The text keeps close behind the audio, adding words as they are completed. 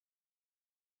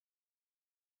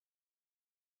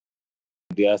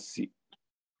Deasi.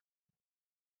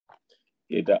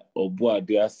 Yeda obo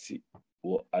adeasi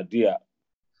wo adea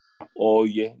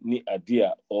oye ni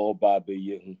adea oba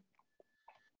beye hu.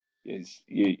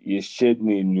 Ye shed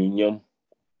ni nunyam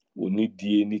oni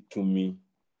die ni tumi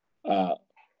a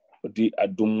odi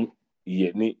adum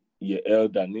ye ni ye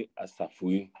elder ni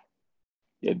asafui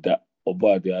yeda obo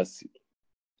adeasi.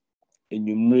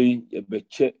 Enyumri ye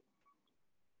beche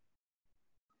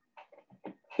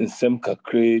nsem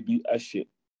kakra bi ahye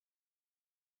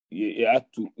ye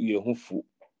atu ye hufu.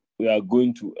 We are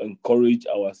going to encourage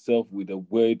ourselves with the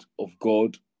word of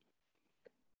God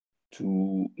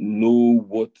to know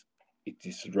what it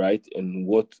is right and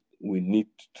what we need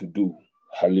to do.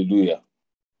 Hallelujah.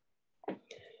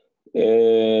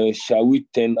 Shall we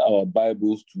turn our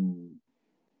Bibles to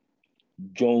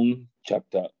John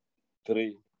chapter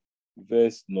 3,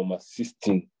 verse number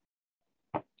 16?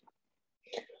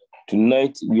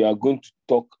 Tonight we are going to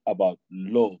talk about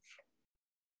love.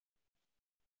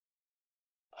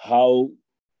 How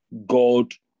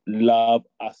God loved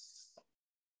us.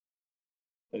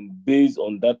 And based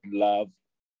on that love,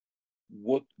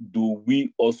 what do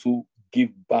we also give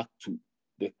back to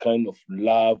the kind of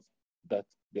love that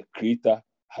the Creator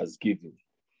has given?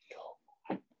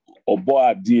 Obo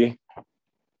adie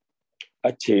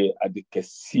ache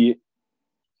adikesie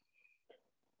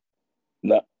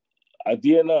na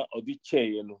adie na odi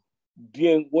cheye no.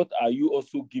 What are you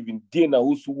also giving? Die na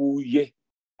usu ye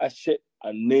ashe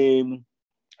a name.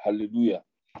 Hallelujah.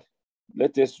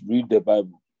 Let us read the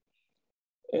Bible.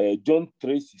 John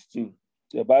 3:16.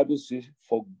 The Bible says,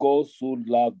 "For God so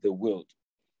loved the world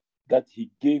that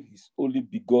he gave his only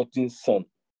begotten Son,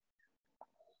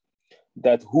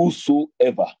 that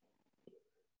whosoever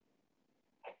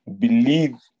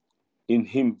believe in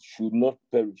him should not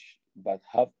perish, but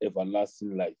have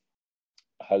everlasting life."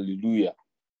 Hallelujah.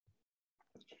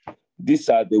 These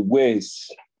are the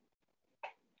words.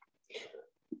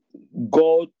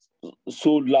 God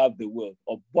so loved the world.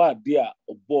 Obo dia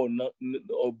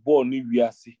obo ni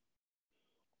wiase.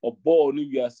 Obo ni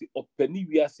wiase, openi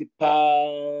wiase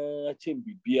pa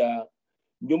chembi bia.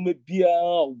 Nyome bia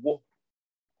wo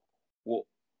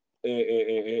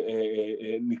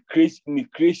ni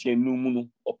creation no mu no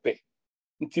ope.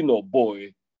 Nti no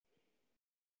boy.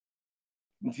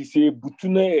 Nti se butu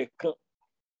na e kan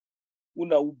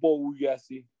una ubo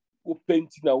wiase.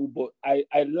 Upenti na ubo.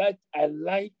 I like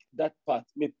that part.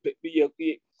 Me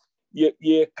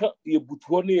ye kan ye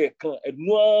butu ne ye kan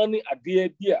enu ani ade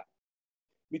bia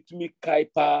mitumi kai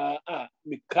pa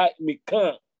me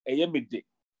kan eye me de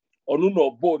onu na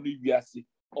obo ni wiase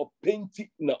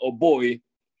openti na obo e.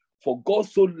 For God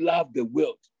so loved the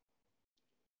world.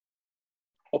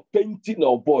 Openti na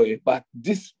obo e, but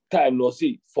this time no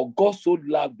see, for God so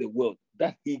loved the world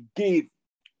that he gave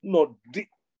not the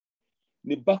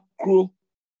bakro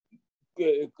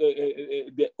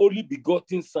the only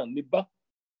begotten Son, the bak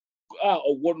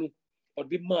or one or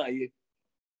the maye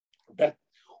that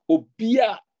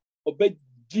obia obe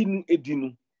jin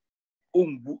edinu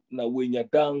ombu na wenya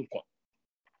dankwa.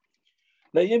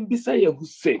 Na yembisa ye who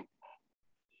say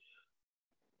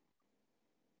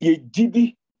ye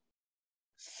jidi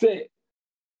say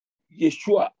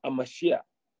Yeshua Amashia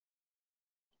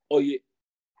oye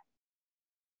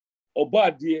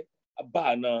obadie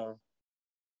abana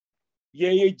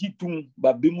ye jitum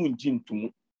babimu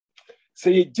njintumu.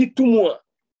 Se ye jitumu a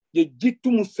ye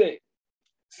jitumu se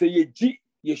ye ji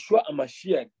Yeshua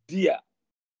Amashia dia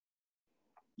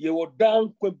ye wodan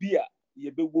kwa bia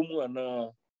ye bewomu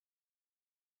ana.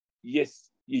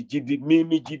 Yes, ye jidi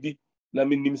mimi jidi na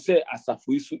minim se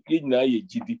asafo isu ye nyina ye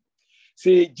jidi.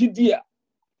 Se ye jidi a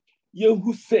ye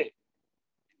hu se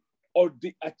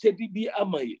odi achedi bi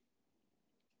amaye.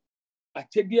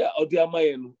 Achedi a odi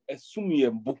amaye no esum ye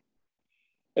mbo.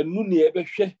 Enu ne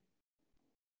ebehwe.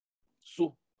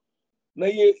 So na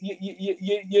ye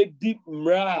di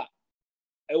mra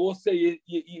I will say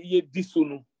ye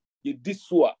disono ye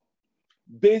diswa.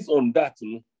 Based on that,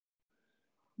 no,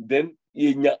 then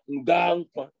ye nya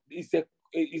ngankwa. It's a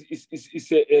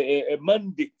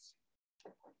mandate.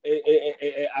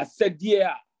 A said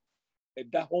yeah, a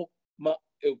daho ma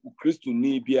Christo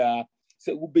ni bia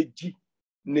se ubeji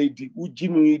nedi uji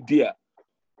ni dia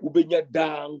ubenya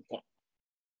dankwa.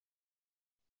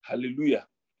 Hallelujah.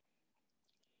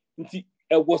 Nti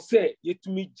e wo say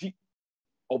yetumi ji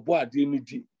obo ade ni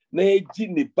di na eji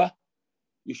ne ba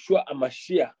Yeshua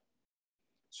Amashia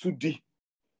sudi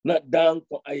na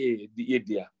dankwa aye di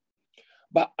yedia.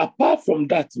 But apart from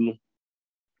that, no,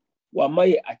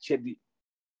 wamaye achedi,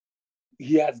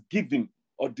 he has given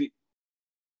or the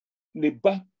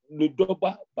neba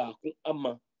nedoba baku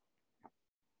ama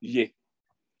ye.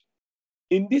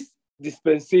 In this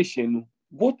dispensation,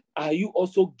 what are you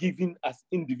also giving as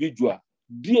individual?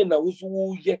 Dear na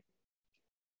wusu ye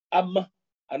ama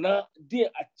ana dear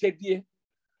achedie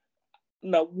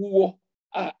na wuo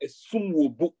a esum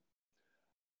wobo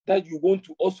that you want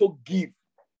to also give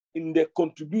in the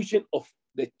contribution of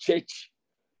the church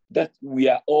that we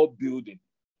are all building.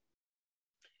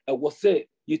 I was say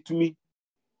to me,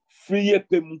 free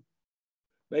pemu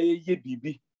na ye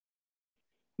bibi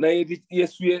na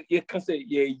ye can say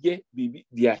ye bibi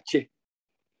diache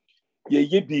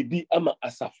ye bibi ama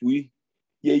asafui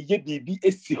ye bibi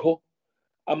esiho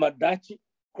ama dachi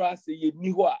cross ye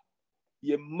ni ho a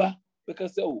ye ma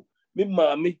because oh me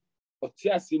mami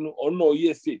otiase no ono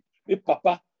ye say me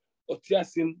papa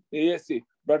otiase no ye say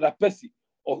brother Percy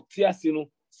otiase no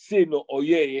say no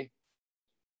oye.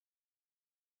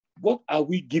 What are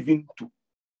we giving to?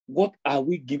 What are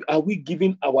we giving? Are we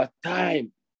giving our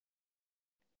time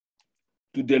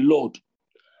to the Lord?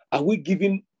 Are we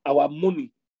giving our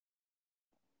money,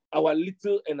 our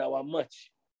little and our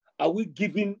much? Are we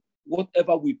giving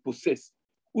whatever we possess?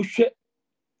 Who share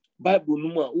Bible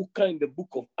numa? Who kind the book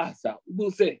of Asa? Who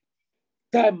will say,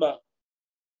 time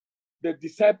the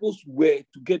disciples were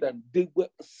together. They were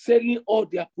selling all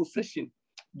their possession.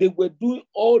 They were doing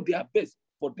all their best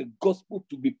for the gospel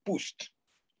to be pushed.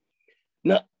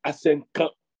 Now, as an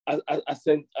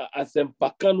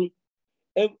pakanu,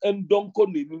 and don't call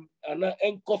them,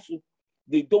 and kosu,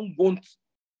 they don't want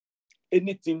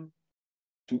anything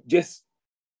to just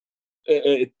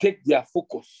take their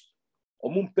focus.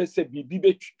 Omun pese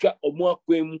bibibe chucha omu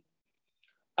akwemu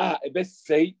ebe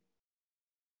say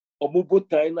omu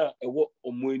botai na ewo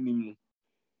omu enimu.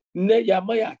 Ne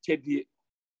yamaya chedie.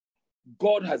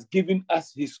 God has given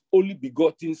us his only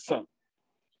begotten son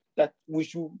that we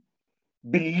should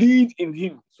believe in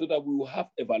him so that we will have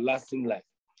everlasting life.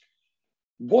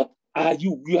 What are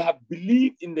you? You have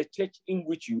believed in the church in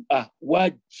which you are.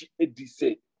 What did he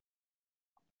say?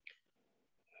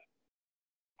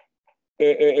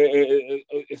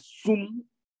 Sum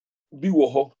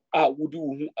biwoho would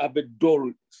you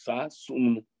abedor sa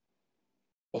sum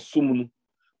or sum.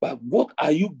 But what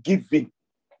are you giving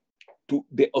to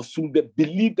the assume the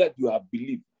belief that you have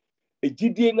believed? A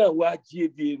jidiena wa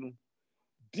jiedienu.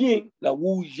 Dien na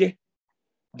wu ye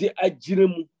de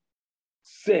ajiremu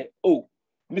say oh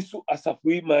misu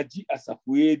asafwe maji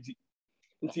asafwe di.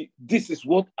 This is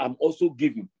what I'm also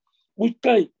giving. Which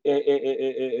kind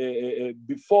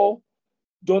before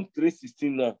John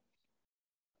 3:16 now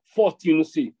 14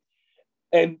 say,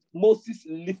 and Moses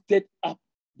lifted up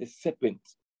the serpent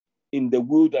in the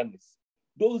wilderness.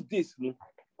 Those days no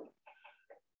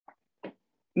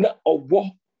na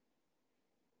owo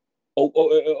your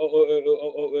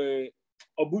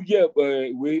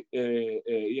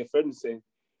friend saying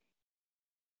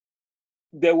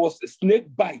there was a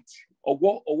snake bite or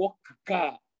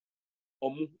kaka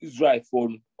Israel for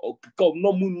or kaka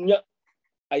no munya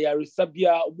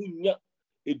ayarisabia munya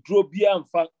a drobia and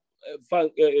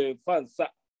fansa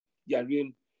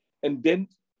yarin, and then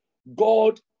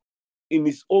God in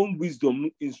his own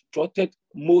wisdom instructed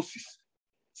Moses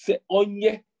say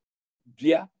onye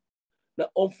bia na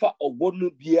onfa obono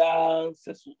bia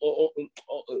says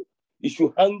you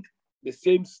should hang the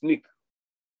same snake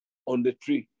on the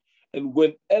tree, and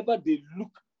whenever they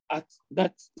look at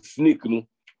that snake no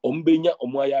ombenya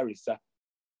omoya resa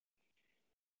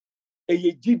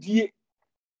eye gidie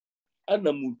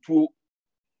anamutuo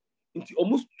nti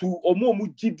almost tu omo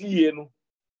gidie no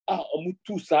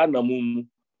omutu sa anamu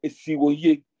esi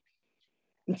woye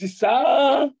nti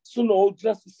sa so no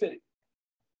just say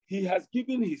he has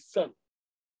given his son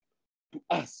to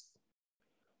us.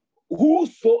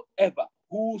 Whosoever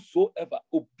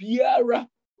obiara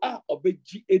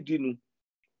obeji edinu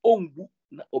ongu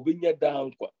na obenya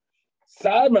dankwa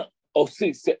sana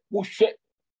ose se wohwe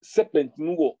serpent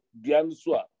no wo bian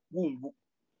so a wungu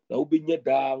na obenya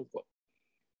dankwa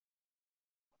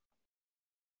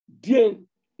dien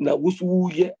na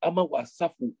wusuye ama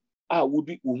wasafu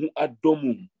wodi uhu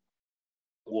adomu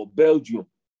wo Belgium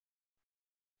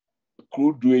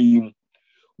crude.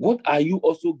 What are you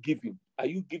also giving? Are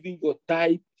you giving your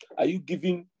tithe? Are you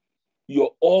giving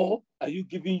your all? Are you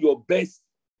giving your best?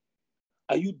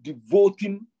 Are you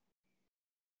devoting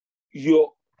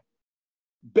your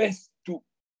best to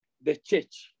the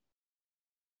church?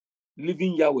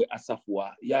 Living Yahweh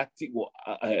Asafwa, Yati,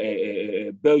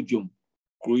 Belgium,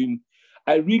 growing.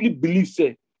 I really believe,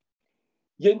 say,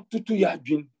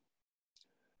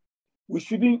 we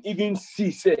shouldn't even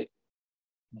see, say,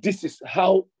 this is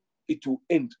how it will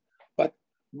end. But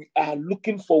we are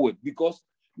looking forward because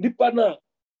Nipana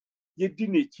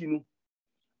Yedine Chino,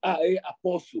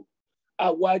 apostle,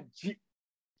 waji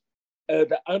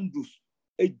the Andrews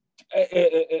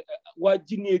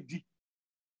wagine di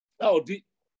audi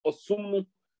osum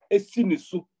esini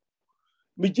so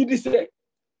mejidi say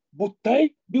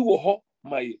butai bi wo ho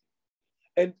my.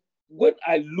 And when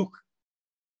I look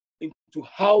into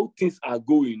how things are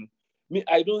going, me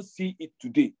I don't see it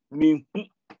today. Me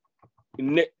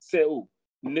ne say oh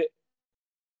ne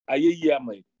aye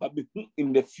my, but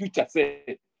in the future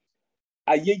say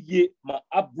aye ma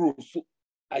abro so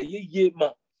aye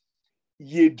ma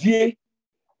yedie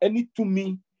any to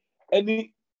me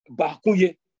any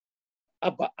bakuye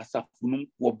aba asafunum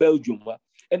wo Belgium.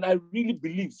 And I really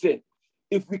believe say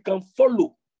if we can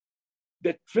follow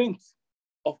the trends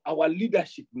of our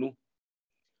leadership, no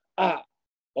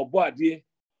oboade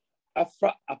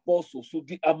afra apostle so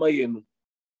di amayeno,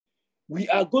 we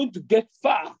are going to get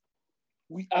far.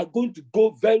 We are going to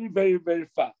go very, very, very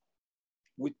far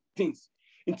with things.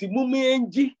 Inti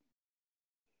mumenji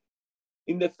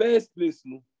in the first place,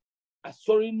 no.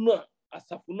 Sorry, no.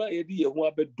 Asafuna yedi yehu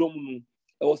abedom no.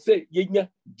 I will say yenya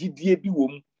jidie bi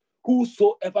wom.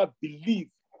 Whosoever believe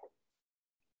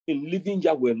in living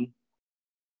Yahweh no.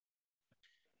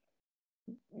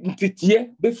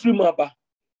 Ntitie befrimaba.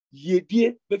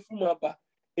 Yedie befrimaba.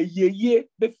 Eyeye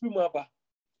befrimaba.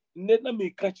 Nena me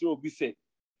catch you be say.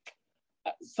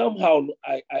 Somehow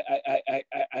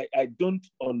I don't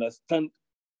understand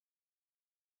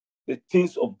the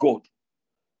things of God.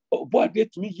 But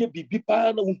to me, ye be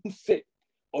pa na who say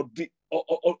or the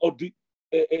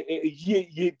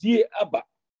ye aba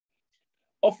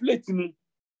of late and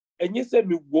you say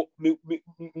me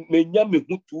nya me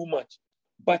too much,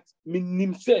 but me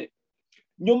nim say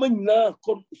nyoma na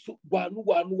kon so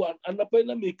one and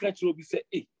na me catch you be say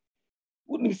eh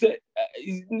wouldn't say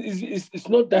it's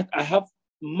not that I have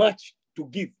much to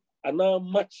give and now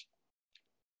much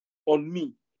on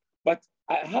me, but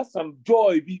I have some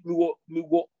joy. Me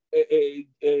wo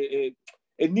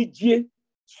enijie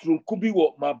srunkubi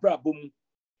wo my brabum.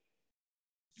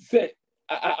 Say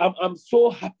I'm so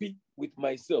happy with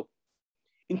myself.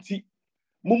 Inti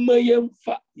mumma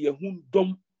yemfa yehun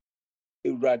dom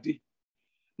ewrade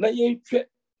na yenhwe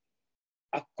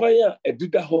akwaya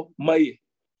edida ho maye.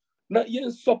 Now,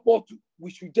 yen support,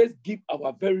 we should just give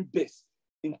our very best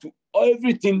into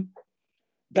everything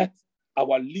that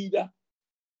our leader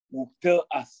will tell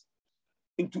us,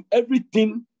 into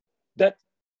everything that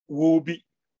we will be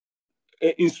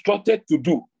instructed to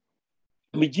do.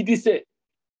 Mijidi said,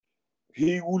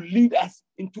 he will lead us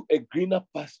into a greener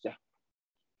pasture.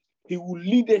 He will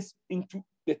lead us into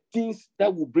the things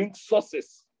that will bring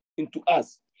success into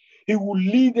us. He will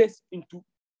lead us into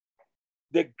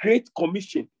the Great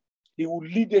Commission. He will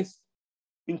lead us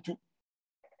into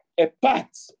a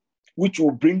path which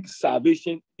will bring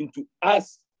salvation into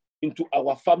us, into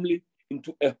our family,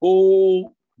 into a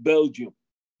whole Belgium.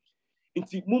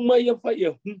 Inti mumma yemfa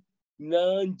yehu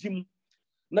na njim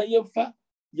na yemfa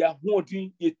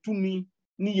yahodi yetumi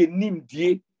ni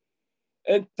yenimdie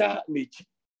enter mechi.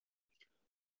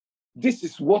 This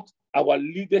is what our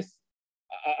leaders,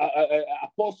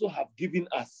 apostles have given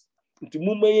us. Inti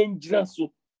mumma yenjina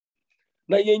so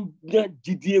na yenya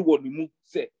jidie wonimu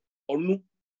se onu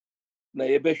na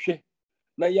yebehwe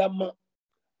na yama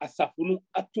asafunu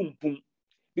atumpum,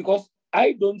 because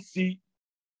I don't see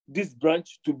this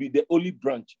branch to be the only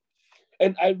branch,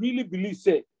 and I really believe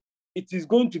say it is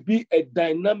going to be a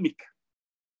dynamic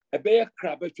a better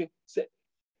crabetwe say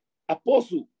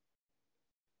apostle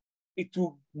it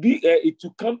will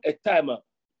come a time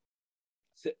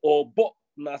say obo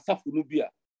na asafunu bia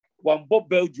wan bo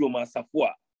Belgium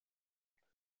asafua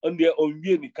on their own.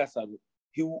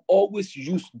 He will always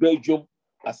use Belgium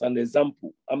as an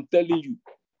example. I'm telling you.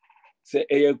 Say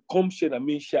a commission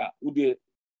amisha ude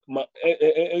ma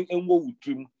enwo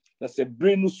wutrim na say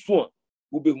brain swan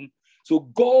ube. So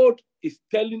God is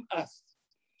telling us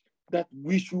that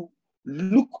we should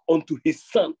look unto his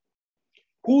son.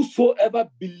 Whosoever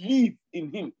believe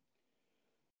in him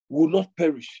will not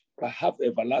perish but have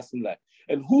everlasting life.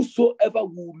 And whosoever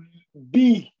will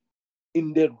be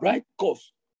in the right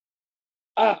course.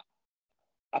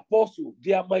 Apostle,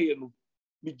 dear Mayenu,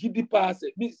 me gidi pass,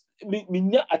 me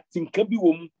nya atinka bi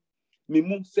wom, me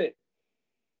mum say,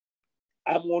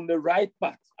 I'm on the right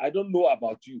path. I don't know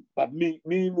about you, but me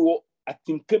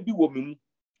atinka bi wom,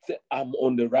 say I'm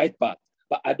on the right path,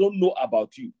 but I don't know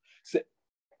about you. Say,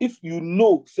 if you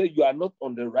know, say you are not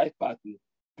on the right path,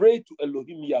 pray to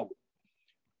Elohim Yahweh,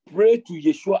 pray to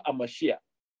Yeshua Amashiach.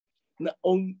 Na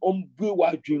on bwe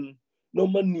wa dream, no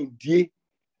man die,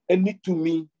 and need to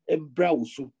me. And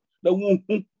browse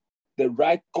the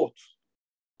right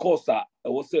course I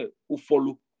was say who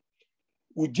follow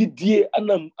ujidie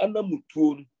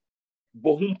anamutuon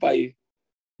bohumpaye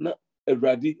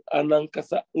Awurade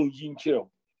anankasa onyi nkyerɛ.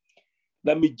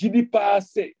 Na me gidi pa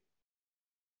sɛ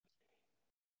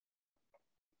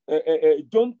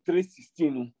John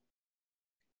 3:16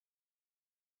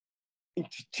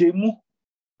 ntikyemu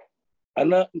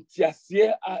ana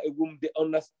ntiaseɛ a ɛwom, the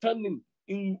understanding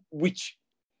in which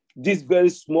this very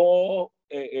small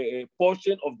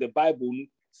portion of the Bible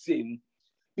saying,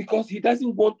 because he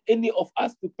doesn't want any of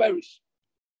us to perish.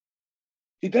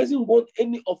 He doesn't want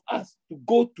any of us to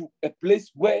go to a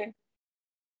place where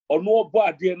ono bo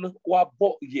ade no wa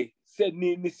bo ye se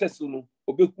ni seso no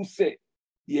obeku se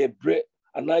ye bre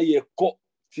ana ye ko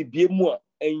tibie mu a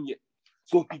enye.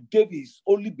 So he gave his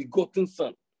only begotten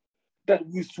son that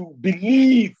we should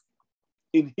believe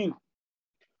in him,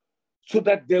 so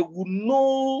that there will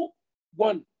no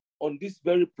one on this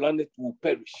very planet will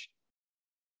perish.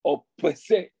 Or per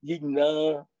se ye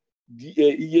na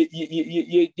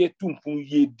ye tumpun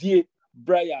ye die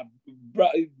braya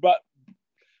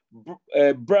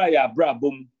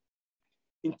brabom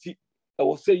inti I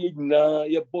was saying na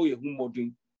ye boy hu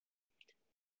modern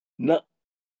na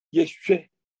ye hwe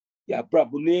ya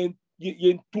brabo ne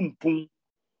ye tumpun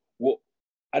wo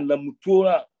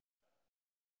anamutora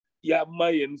ya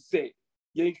mayen say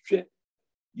ye hwe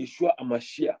Yeshua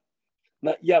Amashia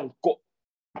na yanko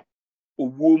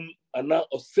owom ana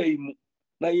osei mu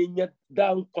na yenya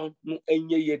dankwan no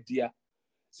enye yedia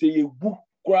se yebu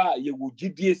kra ye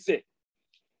wogidie se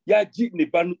ya gi ne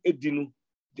ba no edi no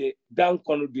de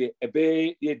dankwan no de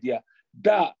ebe yedia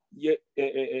da ye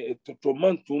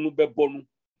totomanto no bebo no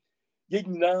ye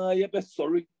nyina ye be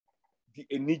sorry di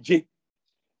enije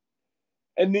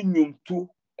eni nyumtu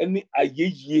eni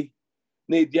ayeye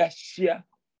na edia hia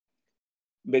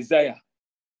Messiah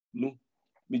no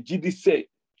me gidi say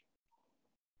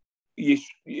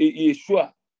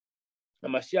Yeshua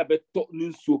Amashia beto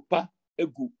ninso pa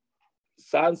egu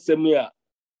saa nsɛm a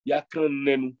yɛaka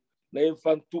nnɛ no na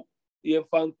yɛmfa nto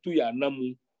yɛ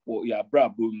anamu wɔ yɛ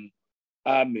abrabɔ mu.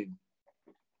 Amen.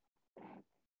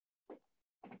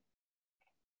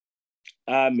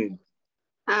 Amen.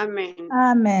 Amen.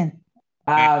 Amen.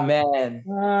 Amen.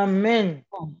 Amen.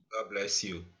 God bless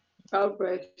you. God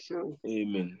bless you.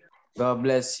 Amen. God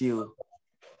bless you.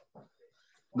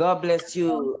 God bless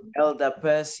you, Elder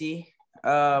Percy.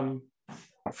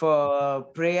 For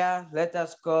prayer, let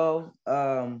us call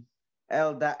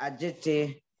Elder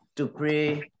Ajite to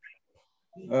pray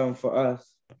for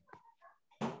us.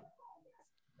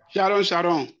 Shalom,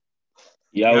 shalom.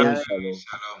 Yahweh Yeah. shalom.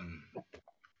 Shalom.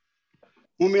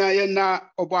 Mumia yena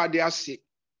obade ase.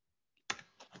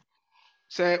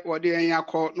 Say wode yen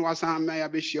yakọ no wasan ma ya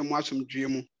behia mu asomdwe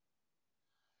mu.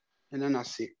 Ena na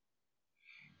se.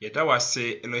 Yeda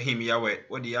wase Elohim Yahweh,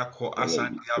 wode yakọ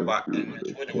asan yaba and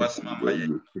wode wasama maye.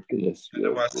 Yeda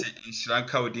wase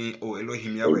inshranka odin o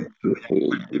Elohim Yahweh.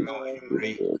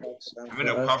 I'm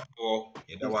a kwafo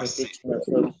yeda wase.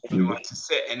 Yeda wase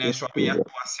se enen so abeya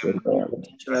to asem.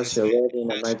 Teach us your word in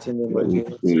the mighty name of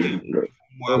Jesus.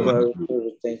 Muhammad.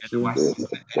 We thank Yeda you. wase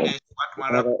se enen so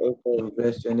atmara Father, also we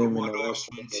bless your name in the Lord mighty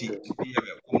name of Sunti be ya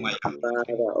umaya.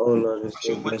 Father, oh Lord, we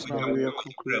say bless Father, your we name. are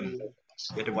concluding.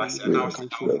 Yeda wase na wase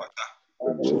na ufata.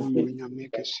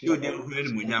 You didn't hear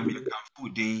Munyam, you can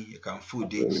food in, you can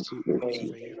food in.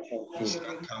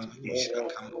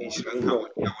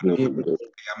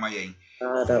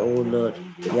 Father, oh Lord,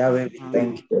 Yahweh, we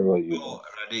thank you. Oh,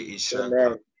 already is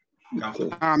Amen.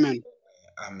 Amen.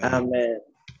 Amen.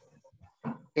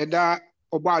 Yeda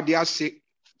obade ase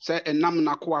say enam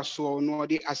na ko aso no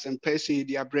de asempɛ se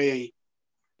di abrɛ yen.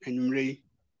 Enumre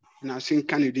na sin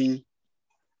kanedin.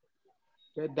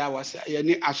 Yeda wase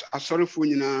yeni asorefo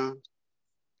nyina.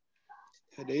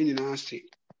 Yeda nyina ase.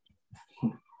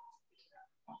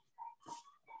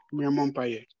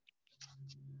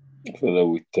 Father,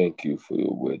 we thank you for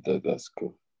your word that has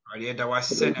come. That was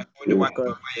said that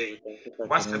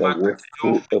whatsoever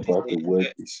the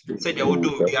word is said they will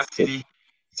do the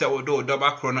so we do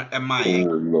double chrono am I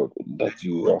Lord, that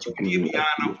you have given us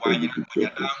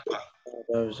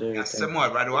somewhere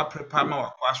rather what prepare my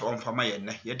was on for my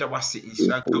yet there was in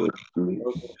Israel.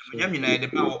 Yamina the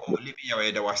power of living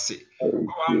away there was it.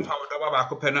 One found double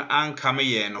copeno and come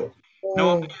no.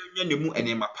 No, you mu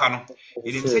any my panel.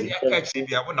 It is said, I catch you.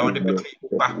 I want to be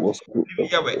back.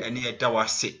 Maybe away any that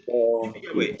was sick. Maybe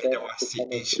away that was sick.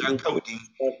 And she coding.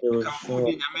 You can food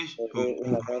in a mesh.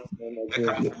 I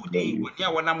can food in when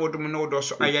you want to know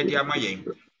those I had my aim.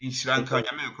 In Sri Lanka,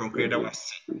 American creator was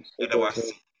sick. Yet was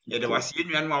sick. Yet was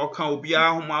you and Malcolm be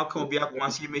our Malcolm be up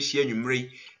once you may see you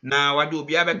mray. Now I do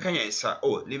be a cancer.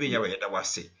 Oh, living away that was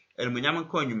sick. And when you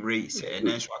call you race and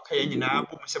then so I can't now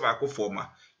put myself former.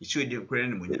 It should be great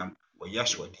munyam or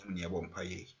Yashua Dimnia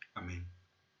Bompaye. Amen.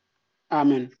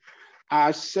 Amen.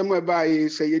 Asɛm ba yi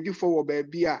sɛ yɛdi fo wɔ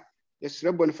baabi a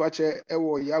yɛsrɛ bɔnefakyɛ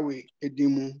ɛwɔ Yahweh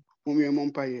edimu mumiyɛ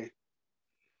mpaeɛ.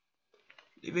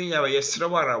 Even Yahweh, yes,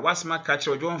 Rawara, what's my catch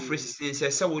or John Free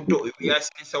says, so do we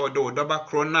ask our door, Doba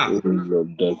Crona.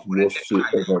 That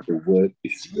whatsoever the word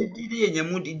is, Did you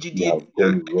mood did you have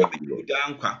gone wrong, Lord.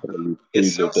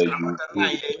 Yes, Lord,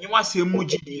 that you must say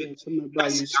Muji. Asɛm ba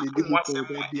yi sɛ yɛdi fo wɔ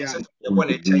baabi a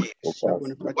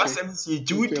What's a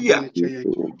Judia?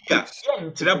 Yeah,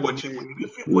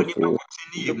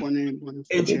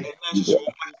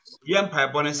 Yampa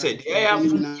Bonnet said, I am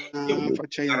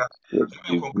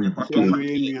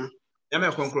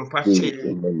Yama concro fache,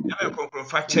 Yama concro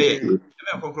fache,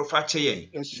 Yama concro fache.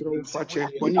 Yɛsrɛ fakyɛ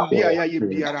bɔne bi a yɛayɛ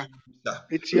biara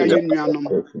ɛtia yɛ nuanom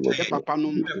yɛ papa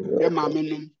nom yɛ maame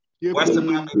nom yɛ kunu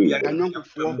nom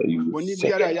anyɔnkofoɔ bɔne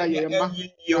biara a yɛayɛ yɛ ma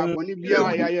bɔne biara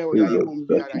a yɛayɛ wɔn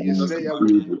biara yɛsrɛ yɛwo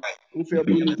mfɛ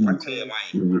bɔne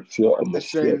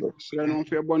yɛsrɛ no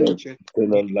mfɛ bɔne nkyɛ.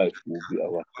 Eternal life will be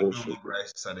our portion.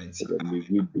 That may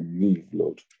we believe,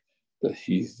 Lord, that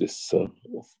He is the Son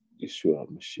of Yeshua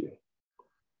Mashiach.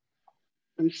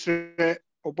 Nsrɛ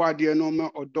ɔbɔadeɛ no ma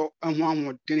ɔdɔ ho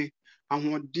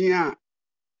ahoɔden a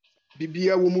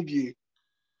bibia wɔ mu bie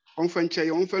ɔmfa nkyɛ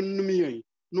yɛ ɔmfa nnum yɛn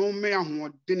na ɔmmɛ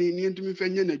ahoɔden ne yɛntumi mfa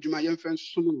nyɛ n'adwuma yɛmfa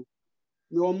nsom no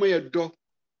na ɔmmɛ yɛ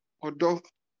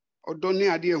ɔdɔ ne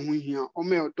adeɛ ho hia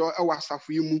ɔmmɛ yɛ ɔdɔ ɛwɔ asafo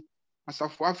yi mu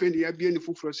asafo afei ne yɛabie ne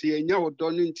foforɔ sɛ yɛnya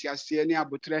ɔdɔ ne nteaseɛ ne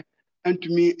abotrɛ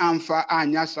antumi amfa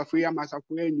anyɛ asafo yi ama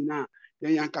asafo yi nyinaa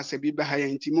yɛn ankasa bi bɛha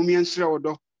yɛn nti mom yɛnsrɛ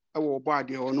ɔdɔ ɛwɔ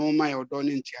ɔbɔadeɛ ɔno ɔma yɛ ɔdɔ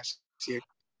ne nteaseɛ.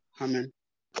 Amen.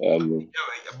 Amen.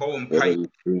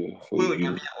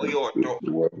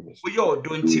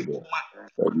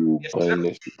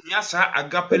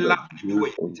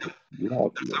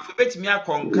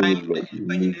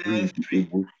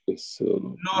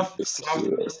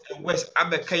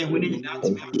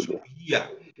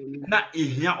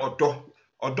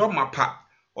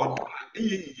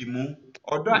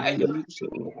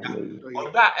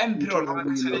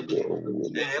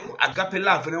 Agape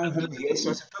love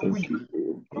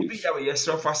yes,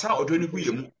 for or don't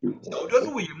you? So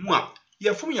don't we mu a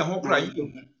ye from your whole cry.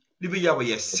 Live Yahweh,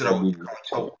 yes, now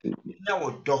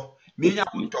dog, me now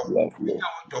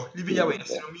dog, live Yahweh,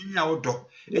 me now dog.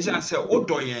 As I say, oh,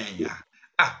 do ya.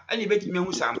 Ah, and you bet me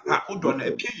who's a don't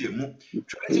appear mu.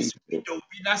 This don't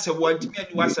be that's a word me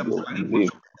and was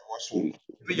some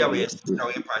Yahweh, yes, now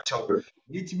a patch.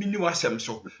 It mean you are some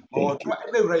so, or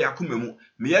whatever Yakumu,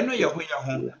 me I know Yahweh,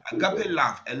 agape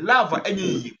love, a love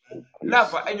any.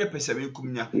 Love any person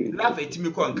kumnya. Love it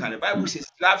me ko anka. The Bible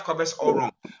says love covers all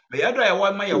wrong. May I do I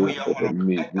want my way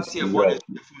I see a one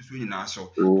food nyina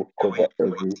so. Cover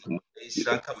everything.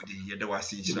 Isranka with the yeda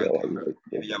wasi isranka.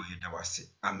 Ya yeda wasi.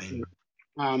 Amen.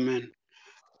 Amen.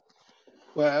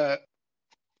 Well,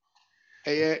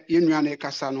 you know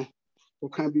kasa no. O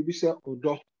kan bibi sɛ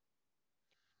ɔdɔ.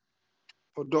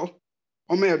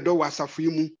 Ɔmɛ ɛdɔ wasafo yi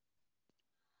mu.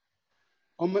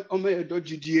 Ɔmɛ ɛdɔ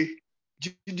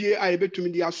Jidie a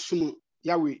yɛbɛtumi de asom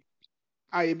Yahweh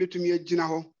a yɛbɛtumi agyina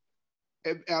hɔ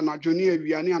anadwo ne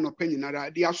awia ne anɔpa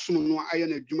nyinara de asom no ayɛ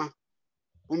n'adwuma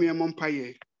yɛmmɔ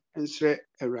mpaeɛ nsrɛ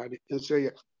Awurade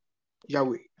nsrɛ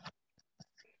Yahweh.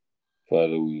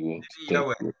 Father, we want to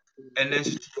Yahweh and then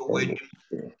wait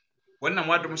when I'm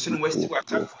what I'm saying west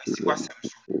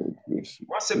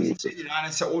what's a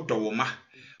say odo woma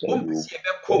ompesi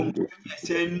ebekom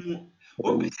yesen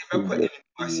ompesi ebekọ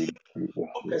enwasi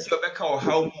ompesi obeka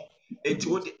ohaw mu enti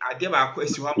wo de ade ba akọ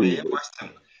esi ho ma ye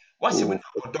wasem na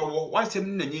odowo wasem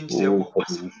na nyinkyere wo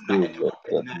wasem na ene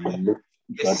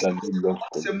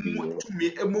wasem tumi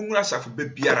emunwura safo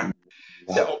bebiara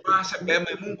se oba se be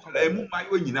ma mu nkola emu ma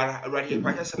yo nyinara awrade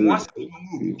kwa se mo wasem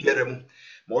mu biara mu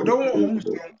ma odowo ho mu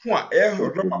nko a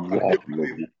odo papa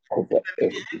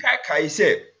kai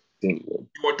say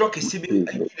your dog is sitting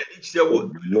and the way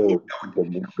you have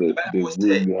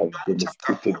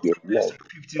demonstrated your love.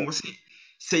 15 was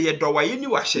say a door any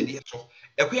was shed so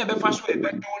a queen be fast way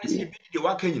but don't see the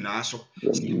work in so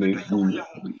see a back on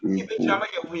yaba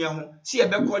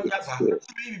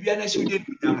be an issue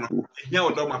now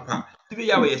domapa to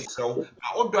be away so my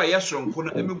old dry yes from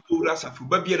Kuna Emipuras and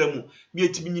Fubabiamu near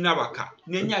to Minabaka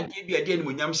Nanya gave you a den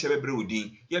when Yam Sebe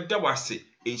Brody yet that was it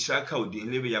in Shaka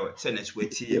in Livia Senate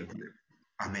with here.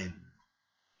 Amen.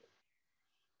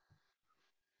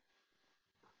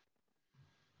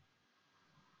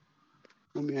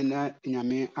 Omiana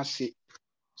nyame ase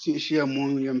si hia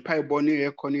mu yempai bone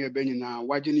rekɔ ne yɛbɛ nyinaa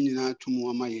wagye ne nyinaa to mu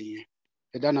ama yɛn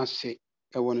ɛda na se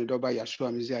ɛwɔ ne dɔba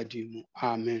Yeshua mezi adi mu.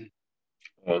 Amen.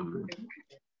 Amen.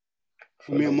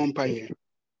 Omiamɔ mpaeɛ.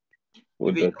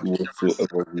 For that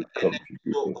whatsoever we come to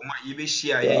you,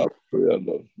 I pray,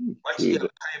 Lord, we pray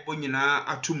that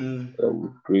we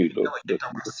pray that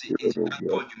the Spirit of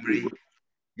God will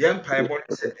yɛn mpaebɔ no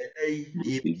sɛ ɛnɛ yi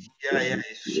yɛbɛhyia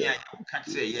a yɛwoka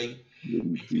kyerɛ yɛn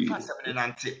mfa asɛm no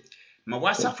nante ma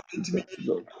w'asafo no ntumi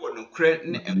wɔ nokorɛ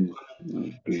ne nkwa mu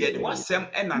yɛde w'asɛm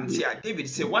nante a David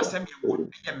sɛ w'asɛm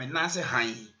yɛ me nan ase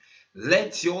hann.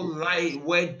 Let your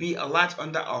word be a light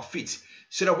under our feet,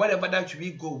 so that wherever that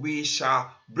we go, we shall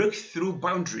break through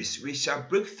boundaries. We shall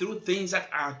break through things that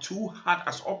are too hard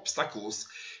as obstacles,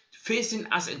 facing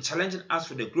us and challenging us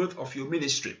for the growth of your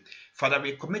ministry. Father,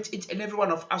 we commit each and every one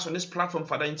of us on this platform,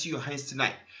 Father, into your hands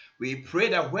tonight. We pray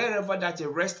that wherever that they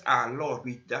rest are, Lord,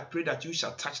 we pray that you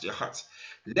shall touch their hearts.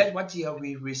 Let what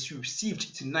we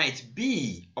received tonight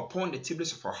be upon the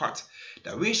tables of our heart,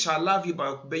 that we shall love you by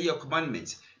obeying your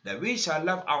commandments, that we shall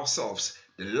love ourselves,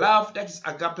 the love that is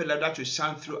agape love that will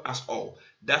shine through us all,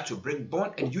 that will bring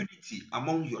bond and unity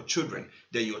among your children,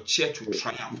 that your church will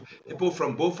triumph. People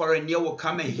from both far and near will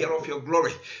come and hear of your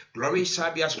glory. Glory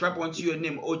shall be ascribed unto your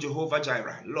name, O Jehovah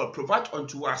Jireh. Lord, provide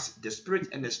unto us the spirit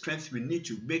and the strength we need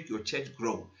to make your church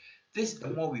grow. This the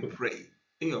more we pray.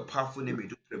 In your powerful name we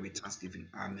do pray with thanksgiving.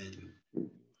 Amen.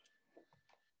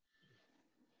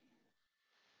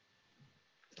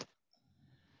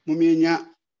 Mumienya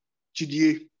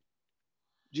jidie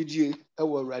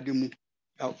ewo Awurade mu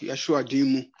Yeshua din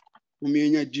mu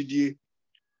mumienya jidie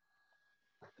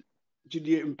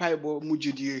mpaibo mu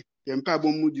jidie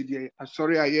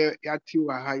asori a ye yati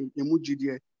wa ha ye mu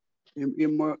jidie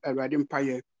emo Awurade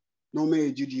mpaye no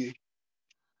me jidie.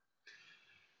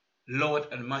 Lord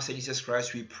and Master Jesus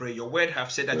Christ, we pray. Your word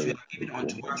have said that you have given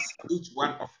unto us, each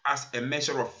one of us, a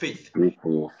measure of faith.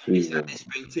 It's an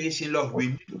expectation, Lord. We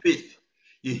need faith.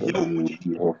 We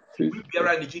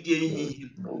biara ni jidie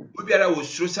we biara wo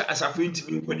suro sa asafo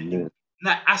ntimi nkoni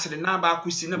na asere na ba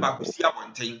kusi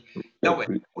abonten na we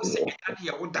say ade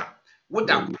ye woda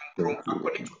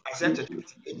according to Isaiah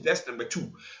 28 verse number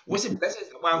 2. We say blessed is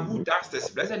the one who does this,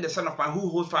 blessed is the son of man who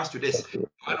holds fast to this,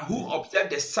 and who observes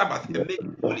the Sabbath and make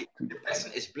it holy. The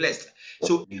person is blessed.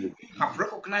 So if we have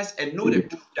recognized and know the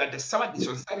truth that the Sabbath is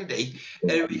on Saturday,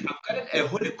 and we have gathered a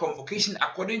holy convocation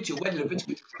according to word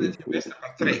Leviticus verse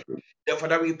number 3. Therefore,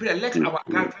 that we pray, let our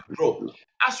gathering grow.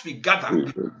 As we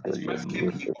gather, as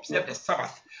came, he observed the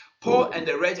Sabbath. Paul and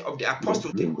the rest of the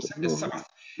apostles, they observed the Sabbath.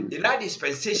 In that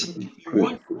dispensation, if we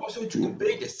want also to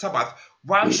obey the Sabbath,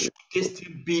 why should this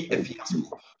thing be a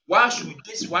fiasco? Why should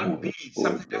this one be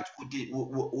something that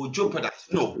would jeopardize?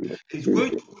 No, it's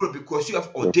going to grow because you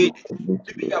have ordained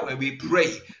it. When we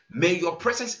pray, may your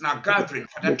presence in our gathering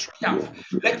for that triumph,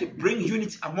 let it bring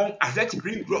unity among us, let it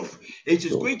bring growth. It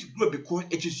is going to grow because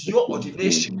it is your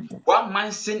ordination. One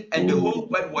man sinned and the whole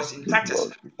world was in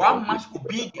tatters. One man's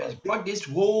obedience brought this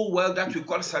whole world that we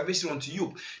call salvation unto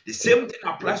you. The same thing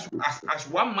applies to us as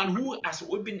one man who has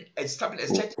been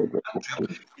established a church in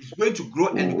Antioch is going to grow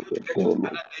and going to get to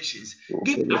other nations.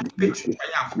 Give us faith to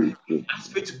triumph. Give us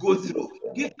faith to go through.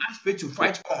 Give us faith to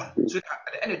fight on. So that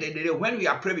at the end of the day, when we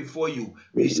are praying before you,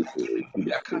 we shall give you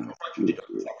the account of what you did on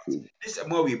the Sabbath. This is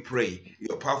more we pray.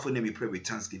 Your powerful name we pray with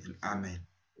thanksgiving. Amen.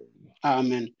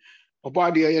 Amen.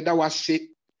 Obadi yeda wase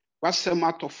wasem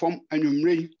atofom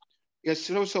anwumre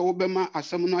yesrew so wobema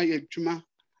asem no ayedwuma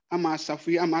ama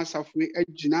asafu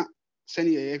agina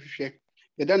sene yehwehwe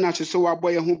yeda na se so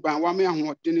wabɔ ye ho ban wa me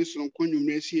ahode ne sonko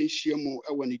anwumre si ehie mu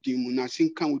ewo ne din mu na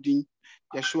sinka udin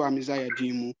Yeshua Messiah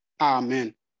din mu.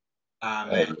 Amen.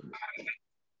 Amen.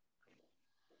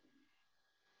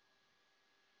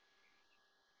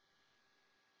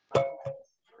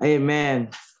 Amen.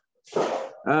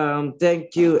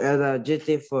 Thank you, Elder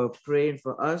JT, for praying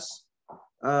for us.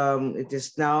 It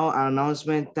is now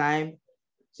announcement time.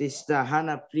 Sister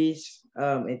Hannah, please.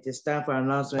 It is time for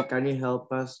announcement. Can you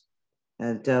help us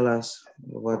and tell us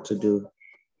what to do?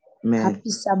 Amen. Happy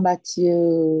Sabbath to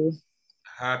you.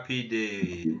 Happy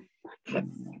day.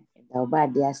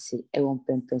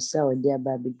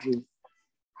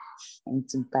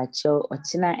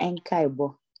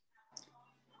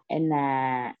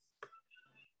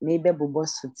 Maybe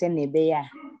boss would send a bear.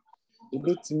 A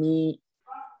bit me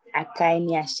a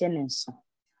kind of shenanigans.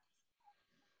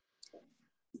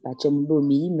 But you will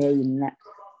me email not.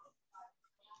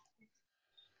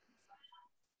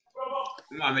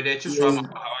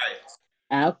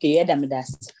 Okay, yeah, damn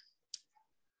dust.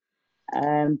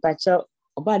 Pacho,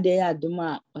 about the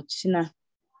Aduma or China.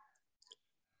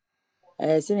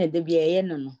 Send a debut,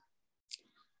 no.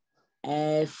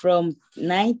 From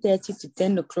 9:30 to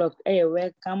 10 o'clock,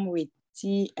 welcome with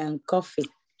tea and coffee.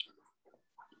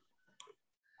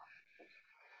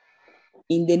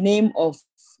 In the name of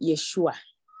Yeshua.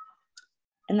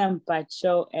 And I'm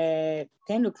pacho 10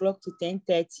 o'clock to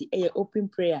 10:30 open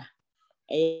prayer.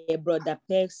 Brother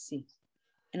Percy.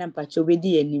 And I'm pacho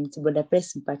wedi enim to Brother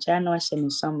Percy pacha no ahye no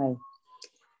somewhere.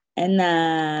 And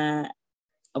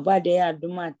about there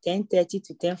aduma 10:30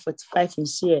 to 10:45 in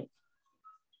here.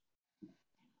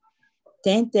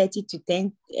 10:30 to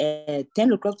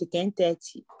 10 o'clock to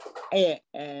 10:30.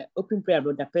 Open prayer,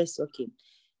 Brother Percy, okay.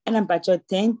 And I'm about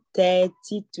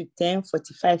 10:30 to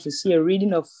 10:45 is here,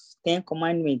 reading of 10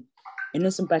 Commandments. And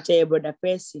also Brother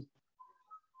Percy.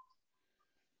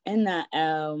 And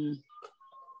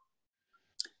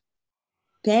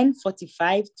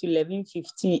 10:45 to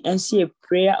 11:15, and see a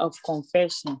prayer of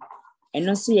confession. And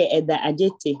also at the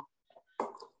Ajete.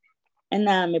 And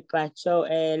I'm a pacho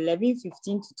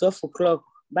 11:15 to 12 o'clock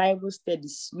Bible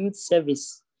studies youth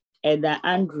service at the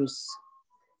Andrews.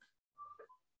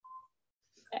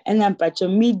 And I'm pacho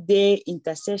midday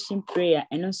intercession prayer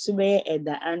and also at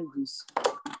the Andrews.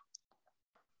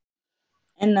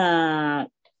 And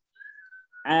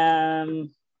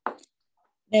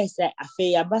next I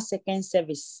feel about second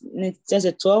service. Just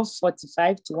a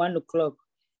 12:45 to 1 o'clock.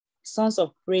 Songs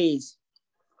of praise.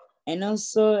 And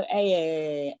also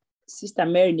Sister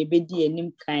Mary Nebedi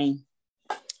enim kind.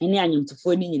 Any anyum to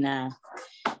phone in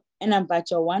and I'm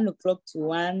pacho 1 o'clock to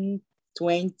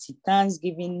 1:20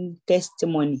 Thanksgiving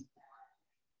testimony.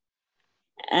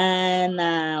 And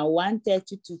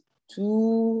 1:30 to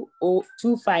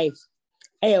 2:05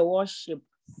 worship.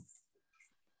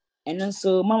 And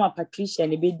also Mama Patricia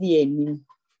Nebedi enim.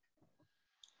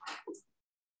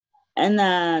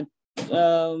 And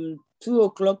 2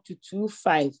 o'clock to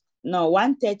 2:05. No,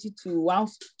 1:30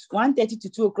 to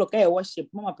 2 o'clock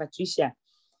worship Mama Patricia.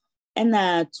 And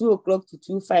 2 o'clock to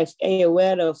 2:05 a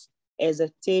word of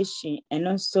exhortation and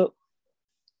also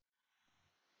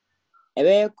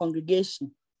a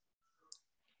congregation.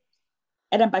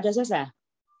 Adam Patricia, sir.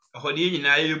 Hodi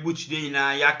nyina ye buchi de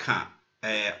nyina yaka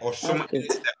osom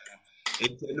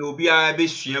ete no bia be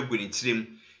sua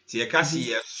gunitirim ti ye kasi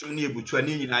ye som ne ebutu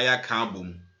ani nyina yaka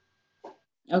abom.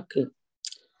 Okay.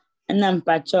 And I'm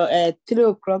pacho 3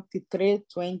 o'clock to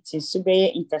 3:20 so be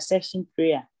intercession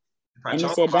prayer. And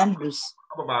it's a Andrews.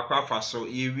 Baba kwa faso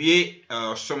iwie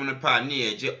som no pa ne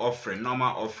ye je offering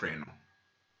normal offering no.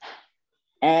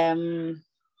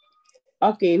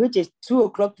 Okay, which is 2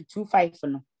 o'clock to 2:05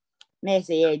 no. Na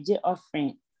say ye je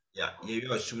offering. Yeah, ye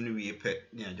wi som no wie pe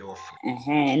ne ye je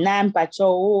offering. Na I'm pacho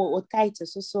o tight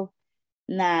so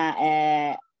na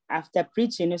after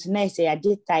preaching so na say I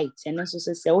did tight and so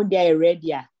say o dey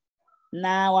ready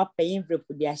na wa paying for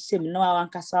the asem na wa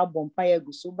nkasa bompa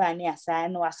egu so ba ne asa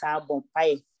na wa sa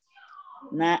bompa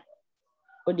na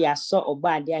o dey aso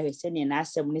oba ade ahwese ne na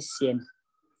asem ne sie no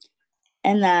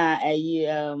na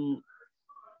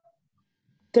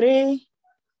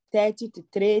 3:30 to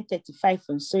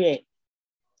 3:35 so ye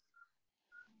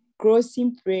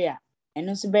crossing prayer and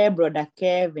also by Brother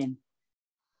Kevin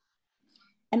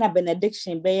and a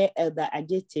benediction by Elder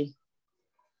Ajete.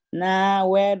 Na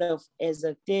word of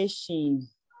exhortation,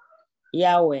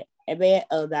 Yahweh, ebe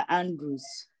Elder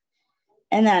Andrews.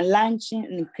 And a launching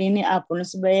and cleaning up on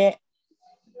by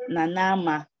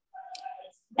Nanama.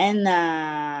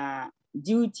 And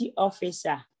duty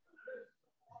officer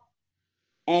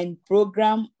and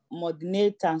program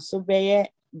moderator, so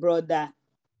by Brother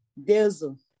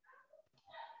Delzo.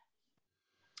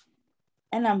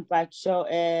 And I'm pacho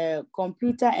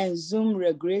computer and Zoom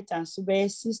regulator and so by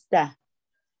Sister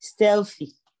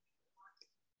Stealthy.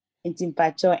 Intim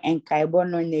pacho and kaibo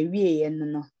no ne wie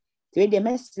no. To the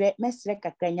mesre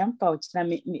kakra nyampa ochina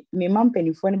me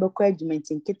mampani fo ne bekọ adwuma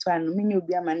tin ketwa no me ne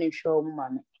obi ama ne hwe o mama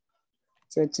me.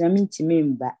 Ti ochina me ntimi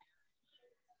mba.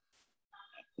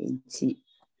 Inti.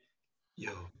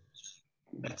 Yo.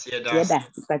 Yeda,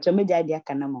 pacho me jadi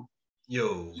aka na mo.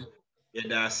 Yo.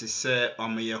 Yeda sise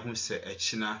omoye hu se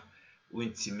echina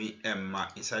wintimi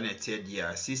emma insane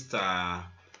dia sister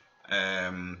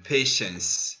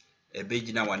Patience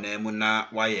ebegina wanemu na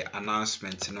waye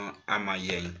announcement no ama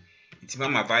yen itima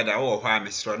mavida wo ho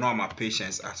amesro no ama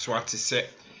Patience aso ate se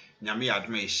nyame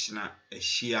adoma ehina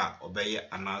ehia obeye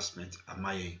announcement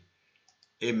ama yen.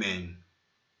 Amen.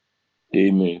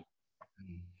 Amen.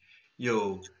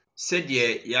 Yo said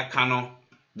ye yakano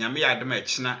nyame adoma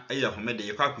ehina eye homede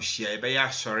ye kwakuhia ebeye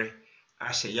asori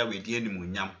ahye ya wedi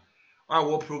animunyam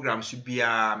wo program so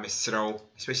bia mesrew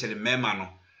especially mema no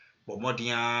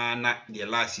Bomodia na the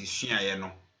last issue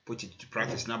no put it to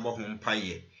practice na bo hom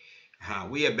paye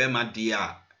we e bema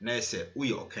dia na say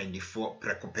we okandifo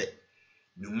prekope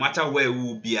no matter where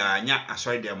we be anya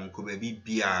asori dem nko ba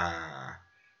bia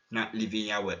na living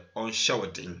yawe on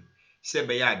shouting say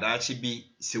be ya daachi bi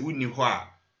se wuni ho a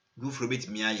Bufro bit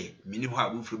me aye,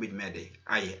 Miniha Bufro bit mede,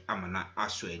 aye, amana,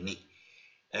 aso any.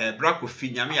 Braco fi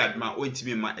nyame adma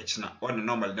ontimi ma echna on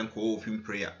normal den ko ofim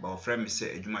prayer ba ofrem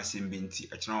se adwuma sem binti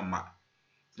echna ma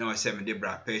na o se me de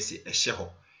bra pesi ehye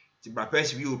ho ti bra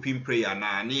pesi wi ofim prayer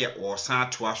na ne ye o san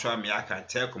to aso am ya kan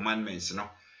tell commandments no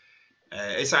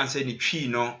esan se ni twi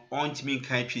no ontimi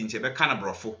kan twi nti be kana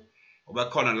brofo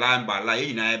obeka no line by line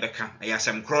yina be ka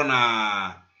ayasem kro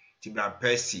na ti bra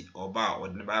pesi oba o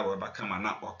ne bible ba kama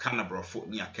na o kana brofo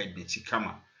ni akadni chi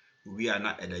kama wi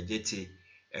ana edagete.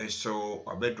 And so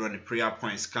I better run the prayer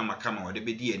points come or the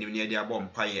BD and even the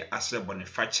abom pie as a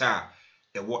bonifacha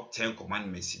a what 10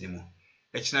 commandments in them.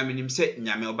 Echna minim set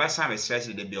Nyame Obasa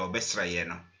restricted the be obesra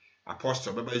yeno.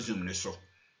 Apostle Baba Zoom neso.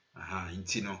 Aha,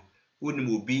 intino. Wouldn't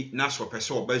will be naso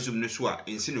peso bezum nesua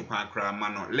in sinu quancra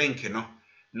mano link no,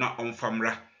 not on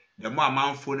famra. The more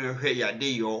amount for no head ya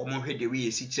day or more head the way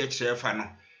see church fano.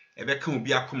 Ebe can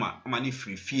be a coma, money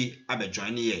free fee, abe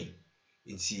join ye.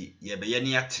 In see ye be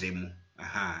any a tremu.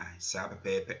 Aha, sabe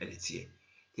pepe editie.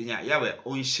 Kenya yawe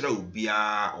onshira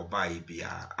ubia obai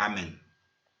bia. Amen.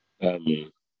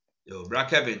 Amen. Yo, bra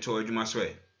Kevin to adwuma so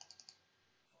e.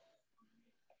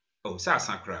 Oh, sa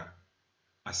sakra.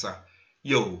 Asa.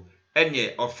 Yo,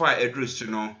 enye ofa edrusu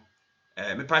no.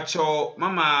 Me pacho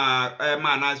mama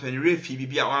ma announcement refi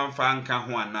bibia wanfa nka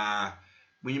ho ana.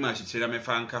 Munyima chitira me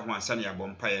fa nka ho ansa na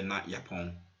yabompa na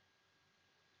yapon.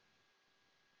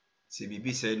 Se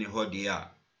bibi se ni hodi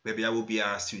a baby I will be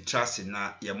a sutrasi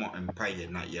na yemo empire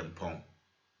na yempon.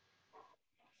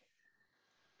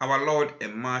 Our Lord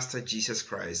and Master Jesus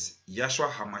Christ,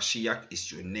 Yahshua HaMashiach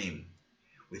is your name.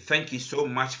 We thank you so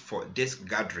much for this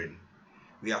gathering.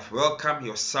 We have welcomed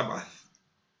your Sabbath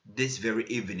this very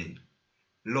evening.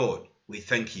 Lord, we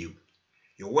thank you.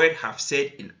 Your word have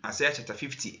said in Isaiah chapter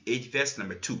 58 verse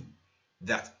number 2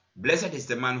 that blessed is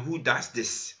the man who does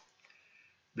this.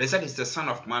 Blessed is the son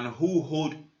of man who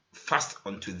hold fast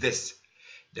unto this,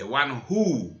 the one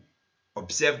who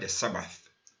observed the Sabbath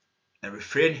and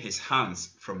refrained his hands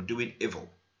from doing evil.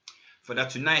 For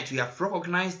that tonight we have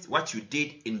recognized what you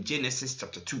did in Genesis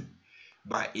chapter 2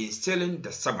 by instilling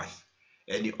the Sabbath.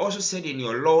 And you also said in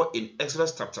your law in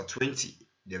Exodus chapter 20,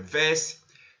 the verse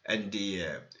and the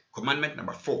commandment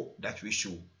number 4, that we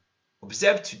should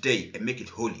observe today and make it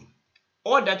holy.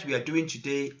 All that we are doing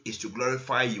today is to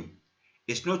glorify you.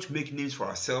 It's not to make names for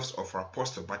ourselves or for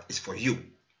apostles, but it's for you.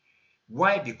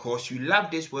 Why? Because you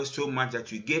love this world so much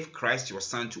that you gave Christ your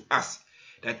Son to us.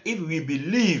 That if we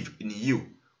believe in you,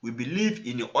 we believe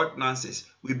in your ordinances,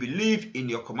 we believe in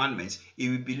your commandments, if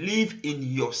we believe in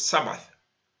your Sabbath,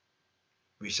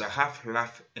 we shall have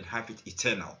life and have it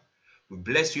eternal. We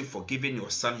bless you for giving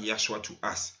your Son Yahshua to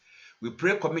us. We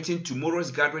pray committing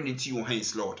tomorrow's gathering into your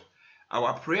hands, Lord.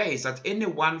 Our prayer is that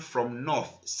anyone from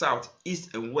north, south,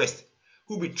 east, and west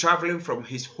who will be traveling from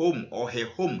his home or her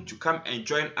home to come and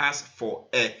join us for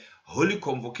a holy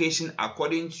convocation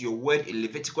according to your word in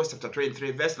Leviticus chapter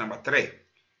 23 verse number 3.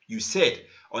 You said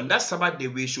on that Sabbath day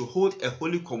we should hold a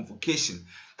holy convocation.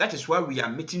 That is why we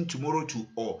are meeting tomorrow to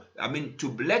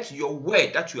let your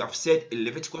word that you have said in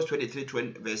Leviticus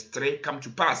 23 verse 3 come to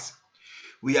pass.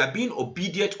 We are being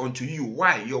obedient unto you.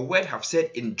 Why? Your word have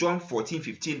said in John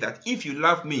 14:15 that if you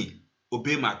love me,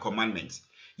 obey my commandments.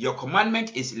 Your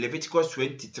commandment is Leviticus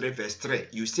 23 verse 3.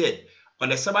 You said on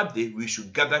the Sabbath day we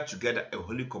should gather together a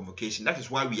holy convocation. That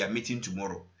is why we are meeting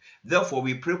tomorrow. Therefore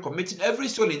we pray committing every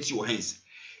soul into your hands.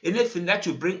 Anything that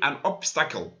will bring an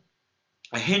obstacle,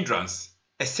 a hindrance,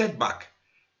 a setback,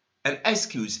 an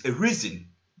excuse, a reason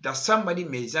that somebody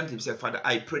may exempt himself, Father,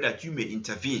 I pray that you may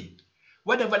intervene.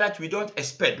 Whatever that we don't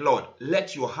expect, Lord,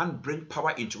 let your hand bring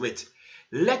power into it.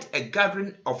 Let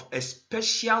a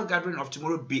special gathering of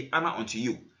tomorrow be honor unto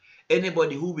you.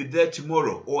 Anybody who will be there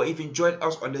tomorrow or even join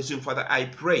us on the Zoom, Father, I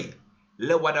pray,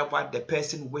 let whatever the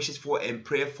person wishes for and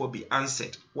pray for be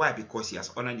answered. Why? Because he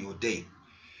has honored your day.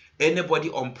 Anybody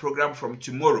on program from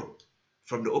tomorrow,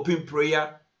 from the open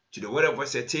prayer to the word of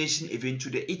recitation, even to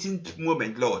the eating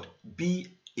moment, Lord, be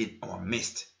in our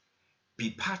midst.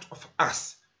 Be part of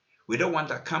us. We don't want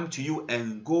to come to you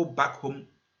and go back home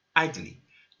idly.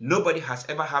 Nobody has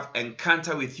ever had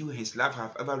encounter with you. His life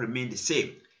have ever remained the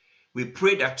same. We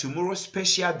pray that tomorrow's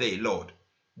special day, Lord,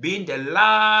 being the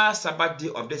last Sabbath day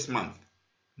of this month,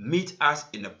 meet us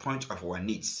in the point of our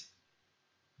needs.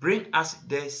 Bring us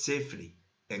there safely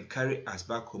and carry us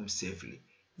back home safely.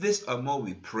 This and more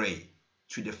we pray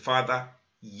to the Father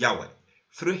Yahweh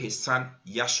through his Son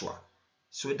Yahshua,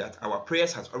 so that our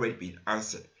prayers has already been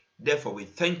answered. Therefore, we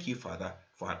thank you, Father,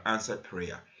 for an answered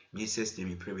prayer. In Jesus' name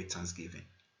we pray with thanksgiving.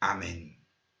 Amen.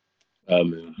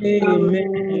 Amen.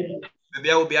 Amen. Maybe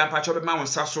I will be a patch of my own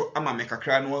sasso. I'm a make a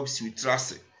cry no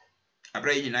sutrase.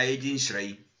 abra yi na yedi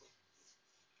nhyrai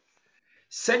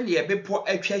sɛnea bepɔ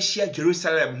atwa hyia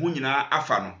Jerusalem ho nyinaa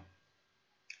afa no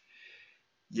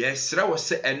yɛsrɛ wɔ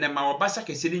sɛ ɛnɛ ma wɔbasa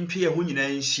kɛse ne ntwe yɛ ho nyinaa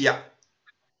nhyia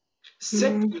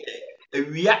sɛdeɛ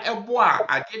awia ɛbɔ a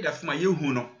adeɛ da fam a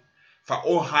yɛhu no fa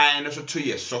ɔhan no so to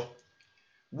yɛ so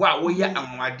wo a woyɛ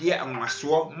anwadeɛ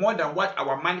anwasoɔ more than what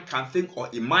our mind can think or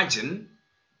imagine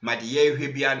ma de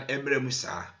yɛhwɛ bia no ɛmmerɛ mu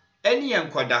saa ɛne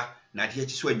yɛn nkɔda na adeɛ akyi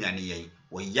so anyane yɛn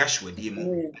wɔ Yahshua din mu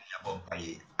ne yɛbɔ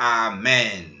mpaeɛ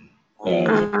amen.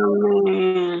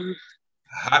 Amen.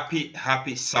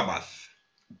 Happy Sabbath.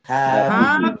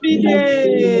 Happy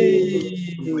day.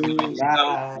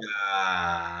 Shalom.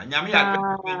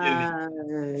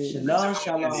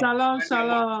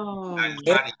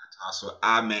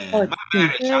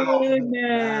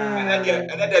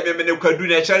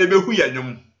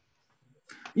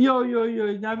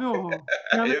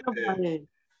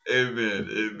 Amen.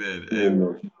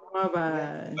 Amen.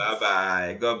 Bye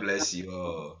bye. God bless you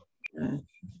all.